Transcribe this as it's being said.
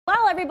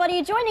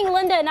everybody. Joining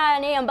Linda and I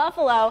on AM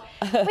Buffalo,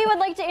 we would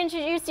like to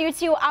introduce you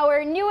to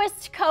our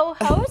newest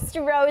co-host,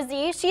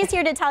 Rosie. She's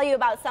here to tell you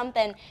about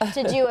something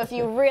to do if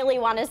you really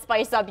want to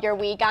spice up your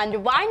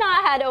weekend. Why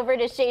not head over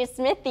to Shea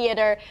Smith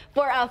Theater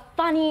for a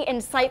funny,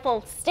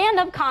 insightful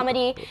stand-up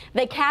comedy,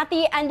 The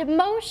Kathy and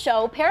Mo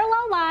Show,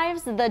 Parallel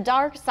Lives, The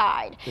Dark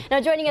Side.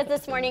 Now, joining us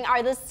this morning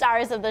are the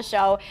stars of the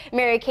show,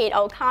 Mary-Kate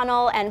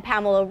O'Connell and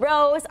Pamela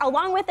Rose,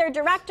 along with their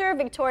director,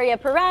 Victoria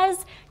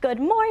Perez.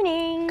 Good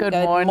morning. Good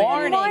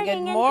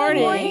morning. Good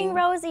morning,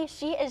 Rosie.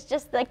 She is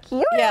just the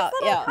cutest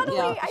little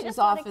cuddly. I just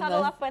want to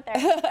cuddle up with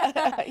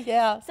her.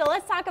 Yeah. So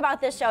let's talk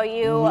about this show.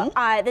 You,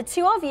 the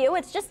two of you,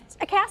 it's just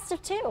a cast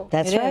of two.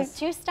 That's right.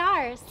 Two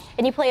stars.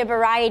 And you play a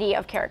variety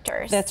of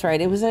characters. That's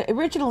right. It was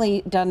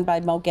originally done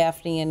by Mo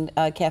Gaffney and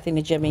Kathy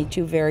Najimy,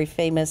 two very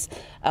famous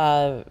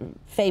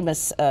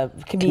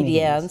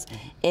comedians.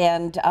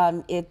 And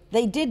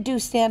they did do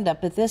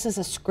stand-up, but this is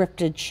a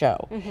scripted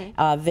show,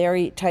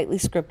 very tightly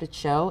scripted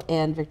show.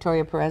 And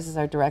Victoria Perez is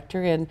our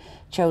director and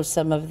chose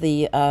some of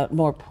the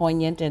more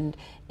poignant and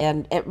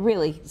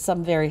really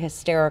some very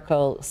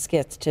hysterical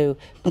skits to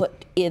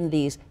put in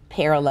these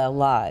parallel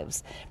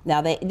lives.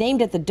 Now, they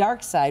named it The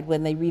Dark Side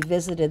when they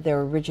revisited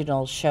their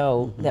original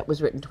show that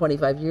was written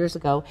 25 years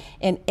ago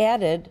and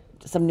added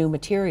some new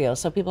material.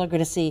 So people are going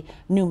to see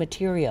new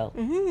material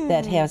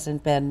that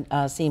hasn't been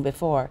seen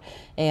before.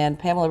 And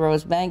Pamela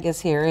Rose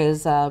Mangus here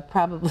is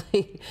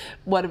probably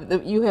one of the,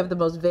 you have the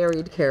most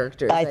varied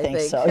characters, I think.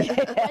 So.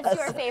 Yes. What's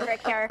your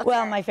favorite character?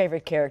 Well, my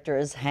favorite character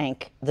is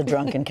Hank, the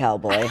drunken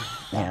cowboy.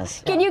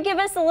 Yes. Can you give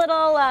us a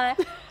little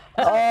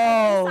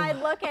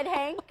inside look at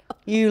Hank?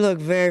 You look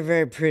very,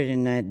 very pretty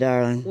tonight,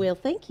 darling. Well,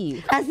 thank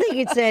you. I think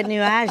it's that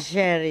new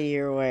eyeshadow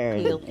you're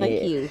wearing. Well,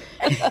 thank you.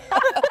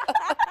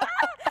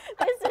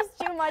 This is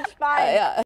too much fun.